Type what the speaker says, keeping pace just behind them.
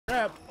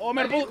Crap. Oh, I'm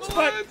out of bullets.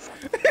 Fuck.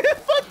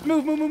 Fuck.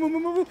 Move.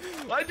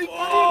 I did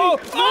Oh,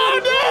 no.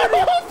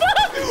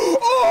 Fuck.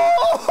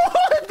 Oh,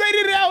 they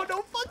did it out.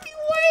 No fucking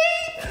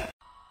way.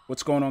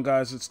 What's going on,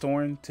 guys? It's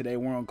Torn. Today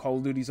we're on Call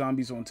of Duty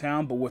Zombies on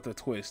Town, but with a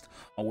twist.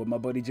 With my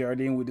buddy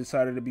DIDNT, we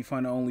decided it'd be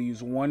fun to only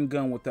use one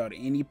gun without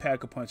any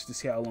pack-a-punch to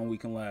see how long we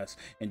can last.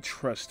 And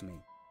trust me,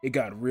 it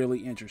got really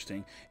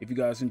interesting. If you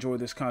guys enjoy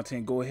this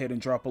content, go ahead and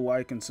drop a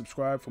like and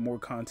subscribe for more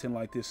content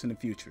like this in the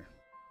future.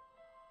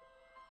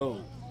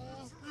 Oh.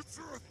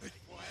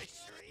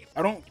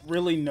 I don't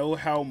really know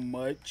how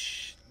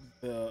much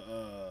the,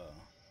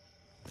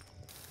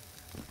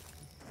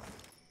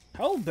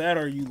 how bad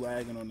are you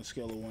lagging on a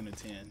scale of 1 to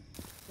 10?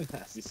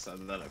 You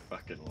said that I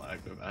fucking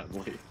lagged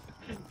badly.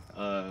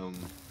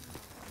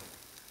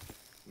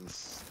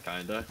 It's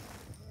kinda.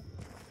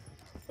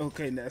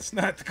 Okay, that's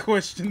not the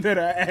question that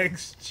I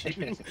asked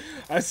you.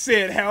 I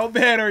said, how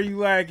bad are you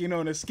lagging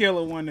on a scale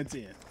of 1 to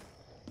 10?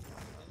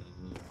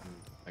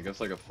 I guess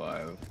like a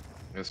 5.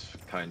 I guess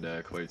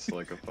kinda equates to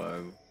like a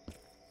 5.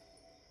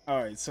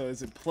 Alright, so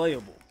is it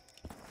playable?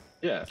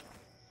 Yeah.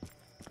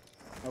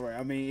 Alright,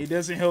 I mean, it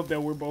doesn't help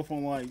that we're both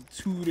on like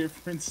 2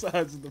 different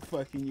sides of the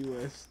fucking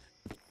US.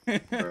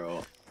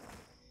 Bro,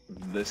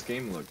 this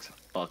game looks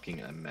fucking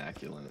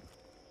immaculate.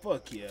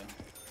 Fuck yeah.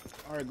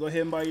 Alright, go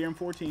ahead and buy your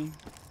M14.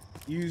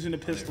 You're using a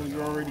pistol,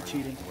 you're already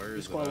cheating. Where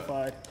is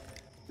Disqualified.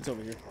 It's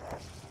over here.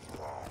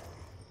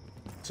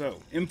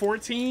 So,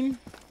 M14.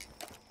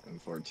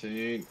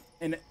 M14.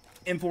 And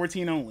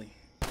M14 only.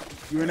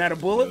 You run out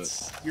of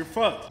bullets, you're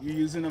fucked. You're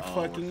using a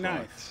fucking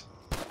knife.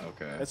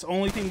 Okay. That's the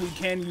only thing we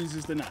can use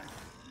is the knife.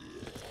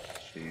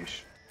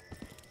 Sheesh.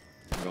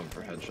 I'm going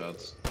for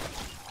headshots.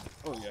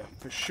 Oh yeah,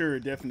 for sure,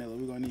 definitely.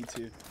 We're gonna need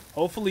to.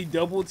 Hopefully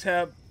double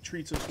tap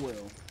treats us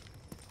well.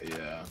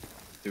 Yeah.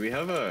 Do we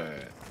have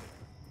a...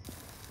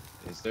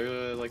 Is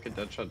there like a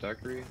Deadshot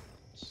daiquiri?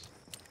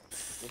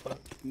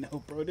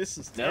 No, bro, this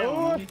is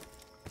No? town.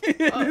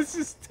 This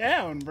is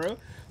town, bro.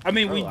 I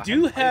mean, we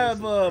do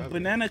have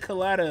banana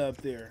colada up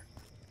there.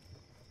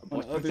 On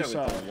the other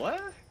side.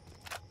 What?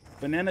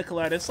 Banana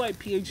colada. It's like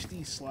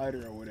PhD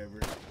slider or whatever.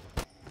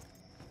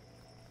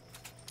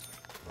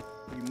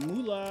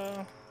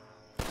 Moolah.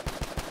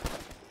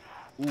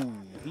 Ooh,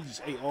 he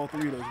just ate all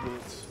 3 of those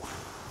bullets.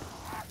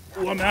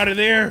 Ooh, I'm out of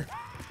there.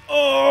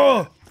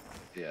 Oh!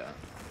 Yeah,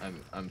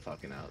 I'm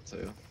fucking out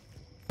too.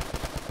 Ow,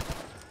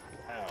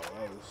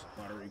 that was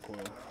a lot of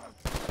recoil.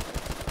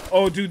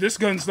 Oh, dude, this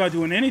gun's not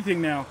doing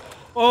anything now.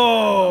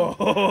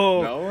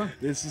 Oh, no,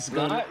 this is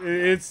not.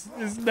 It's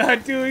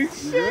not doing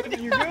shit.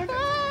 You good?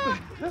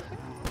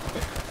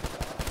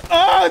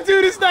 Oh,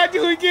 dude, it's not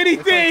doing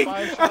anything.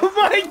 Oh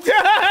my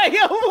god!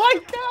 Oh my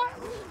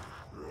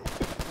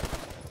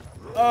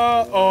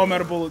god! Oh, I'm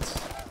out of bullets.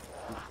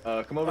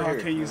 Come over here.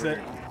 I can't use that.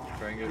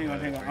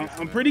 Hang on.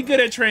 I'm pretty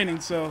good at training,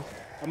 so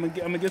I'm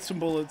gonna get some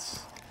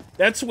bullets.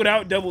 That's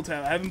without double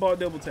tap. I haven't bought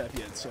double tap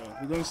yet, so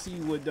we're gonna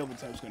see what double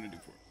tap's gonna do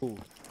for it. Cool.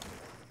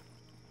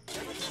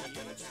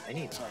 I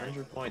need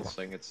 100 points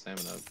so I can get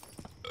stamina up.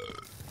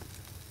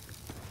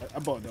 I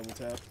bought double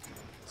tap.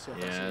 So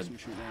yeah, lets me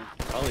shoot now.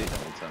 Probably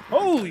double tap.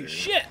 Holy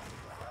shit!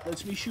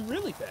 Lets me shoot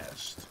really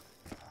fast.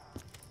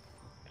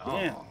 Oh.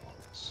 Damn.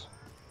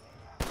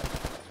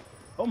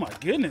 Oh my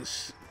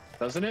goodness.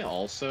 Doesn't it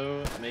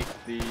also make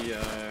the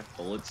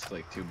bullets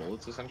like 2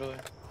 bullets essentially?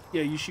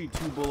 Yeah, you shoot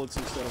 2 bullets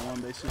instead of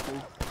 1 basically.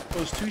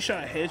 So it's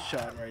 2-shot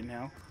headshot right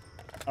now.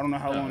 I don't know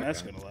how long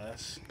that's gonna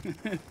last.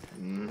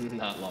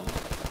 Not long.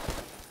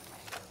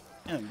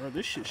 Damn, bro,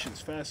 this shit's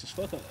fast as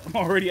fuck. I'm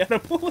already out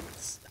of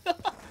bullets.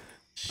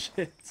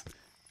 Shit.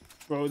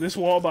 Bro, this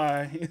wall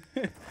buy,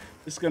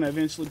 it's gonna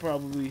eventually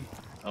probably...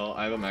 Oh,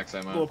 I have a max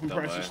ammo. Go up in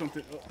price or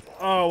something.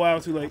 Oh, wow,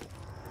 too late.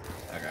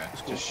 Okay,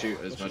 just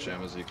shoot as much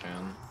ammo as you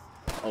can.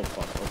 Oh,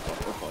 fuck, oh,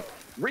 fuck, oh, fuck.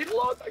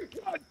 Reload! Oh,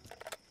 God!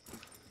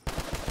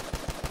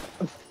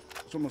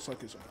 It's almost like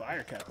there's a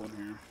fire cap on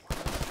here.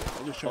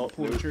 I just trying to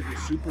pull the trigger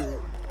super...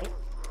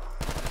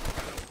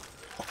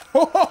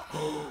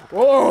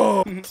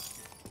 Oh!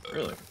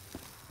 Really?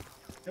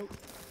 Nope.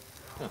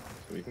 Huh,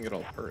 so we can get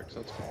all perks,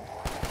 that's cool.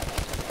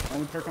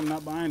 Only perk I'm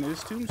not buying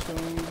is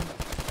Tombstone.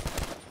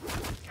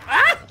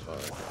 Ah!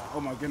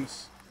 Oh my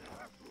goodness.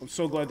 I'm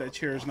so glad that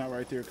chair is not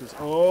right there, because...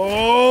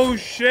 Oh,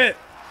 shit!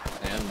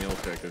 And Mule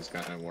Kick is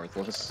kind of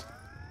worthless.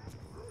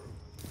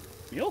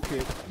 Mule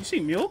Kick? You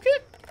see Mule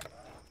Kick?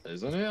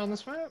 Isn't it on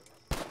this map?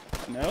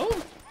 No?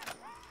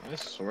 I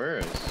swear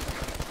I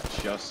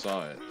just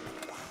saw it.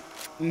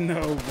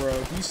 No, bro.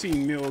 If you see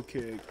Mule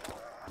Kick,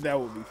 that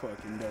would be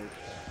fucking dope.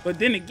 But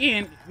then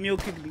again, Mule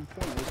Kick would be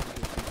pointless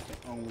because you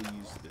can only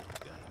use the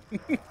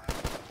gun.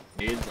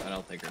 Nades? I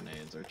don't think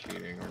grenades are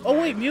cheating. Or oh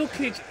wait, Mule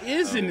Kick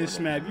is in this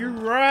map. You're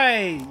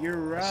right. You're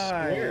right.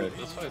 I swear,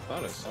 that's what I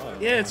thought I saw.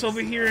 Yeah, it's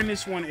over here in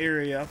this one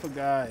area. I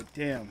forgot.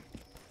 Damn.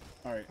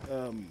 All right.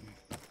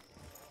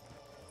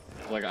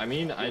 Like, I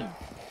mean, I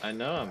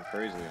know I'm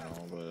crazy and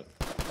all, but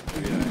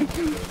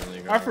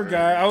maybe I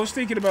forgot. I was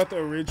thinking about the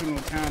original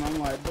town. I'm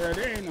like, bro,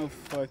 there ain't no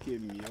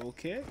fucking Mule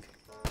Kick.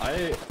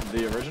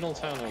 The original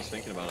town I was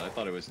thinking about, I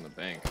thought it was in the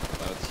bank.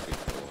 That's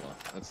cool.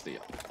 That's the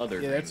other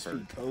Yeah, green that's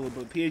bird. cola,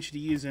 but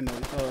PhD is in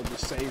the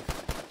safe.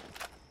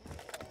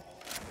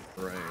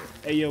 Right.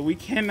 Hey, yo, we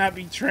cannot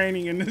be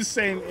training in the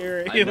same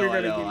area. I We're know, gonna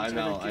I get each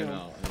know, other I killed.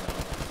 know.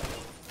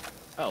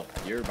 Oh,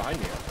 you're behind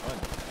me. Fun.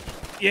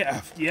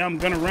 Yeah, I'm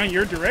gonna run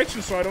your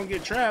direction so I don't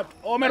get trapped.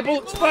 Oh, I'm at a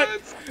bullet spot.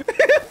 bullets.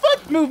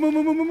 Fuck! Move.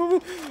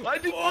 I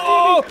did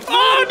Oh no!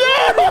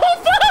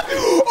 Fuck!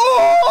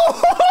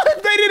 Oh!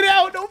 Made it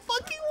out. No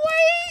fucking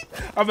way!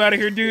 I'm out of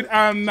here, dude.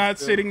 I'm not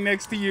sitting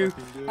next to you.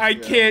 I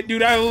can't,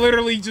 dude. I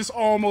literally just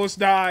almost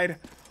died.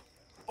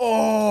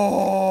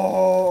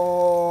 Oh,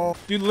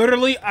 dude!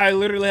 I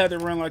literally had to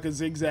run like a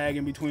zigzag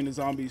in between the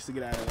zombies to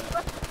get out of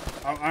that.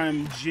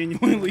 I'm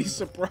genuinely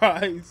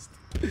surprised.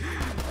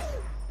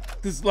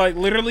 Cause like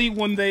literally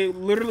when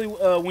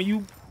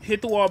you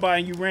hit the wall by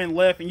and you ran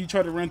left and you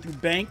tried to run through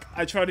bank,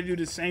 I tried to do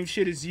the same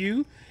shit as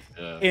you.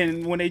 Yeah.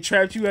 And when they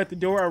trapped you at the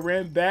door, I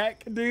ran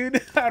back,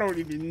 dude. I don't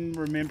even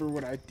remember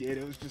what I did.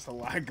 It was just a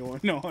lot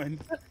going on.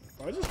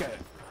 Oh, I just got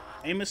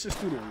aim assist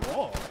through the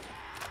wall.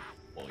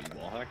 Well, you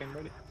wall hacking,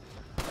 buddy?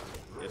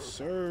 Yes,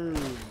 sir.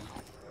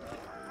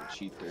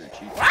 Cheat there.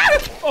 Ah!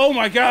 Oh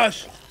my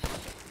gosh!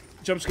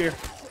 Jump scare.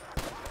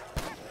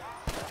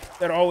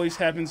 That always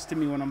happens to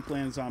me when I'm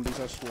playing zombies,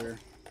 I swear.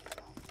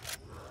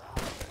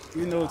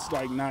 Even though it's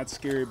like not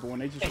scary, but when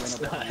they just run up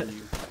behind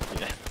you.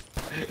 Yeah.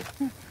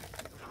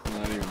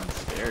 Not even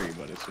scary,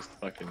 but it's just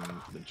fucking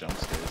the jump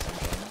scares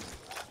sometimes.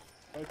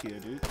 Fuck yeah,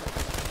 dude.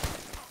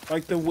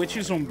 Like the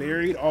witches on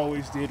Buried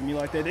always did me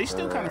like that. They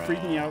still kind of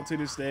freak me out to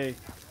this day.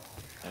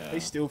 Yeah. They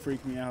still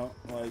freak me out.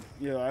 Like,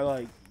 you know, I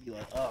like be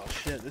like, oh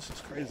shit, this is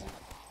crazy.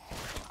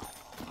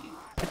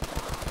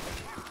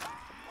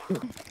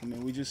 I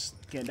mean, we just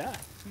can't die.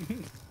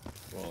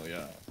 Well,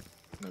 yeah.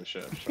 No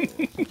shit.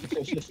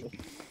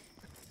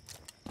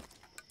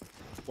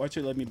 Watch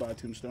it let me buy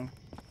Tombstone.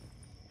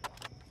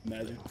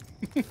 Imagine.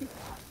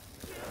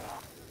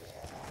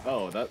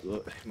 Oh,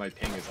 my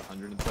ping is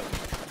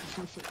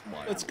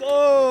 107. Let's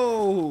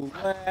go!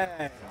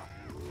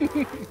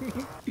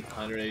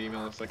 180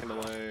 millisecond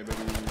delay, baby.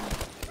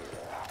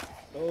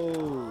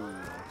 Oh.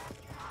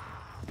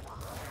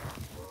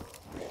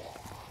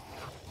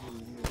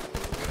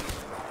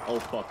 Oh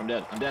fuck, I'm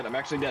dead. I'm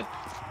actually dead.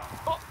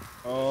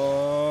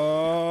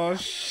 Oh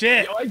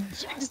shit! Yo, I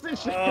jinxed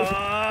this shit.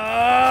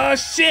 Oh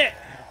shit!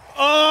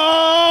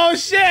 Oh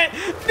shit!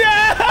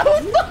 No!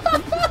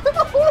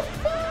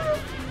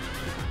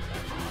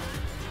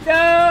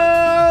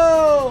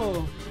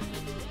 No!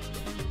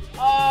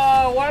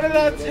 Oh, why did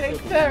I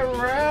take that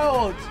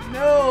route?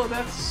 No,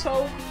 that's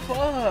so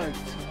fucked.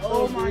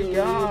 Oh my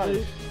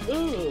gosh.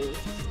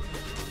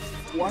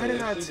 Why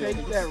did I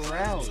take that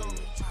route?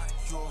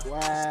 Wow.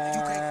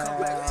 You can't come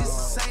back.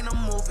 This ain't a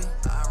movie.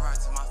 I ride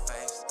to my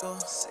face.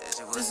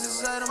 This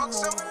is ain't a movie.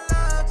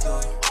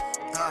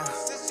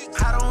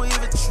 I don't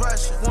even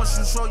trust you. Once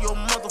you show your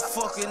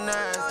motherfucking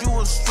ass, you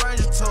a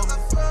stranger to me.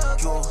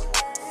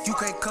 You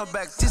can't come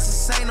back.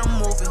 This ain't a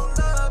movie.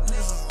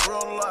 This is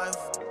real life.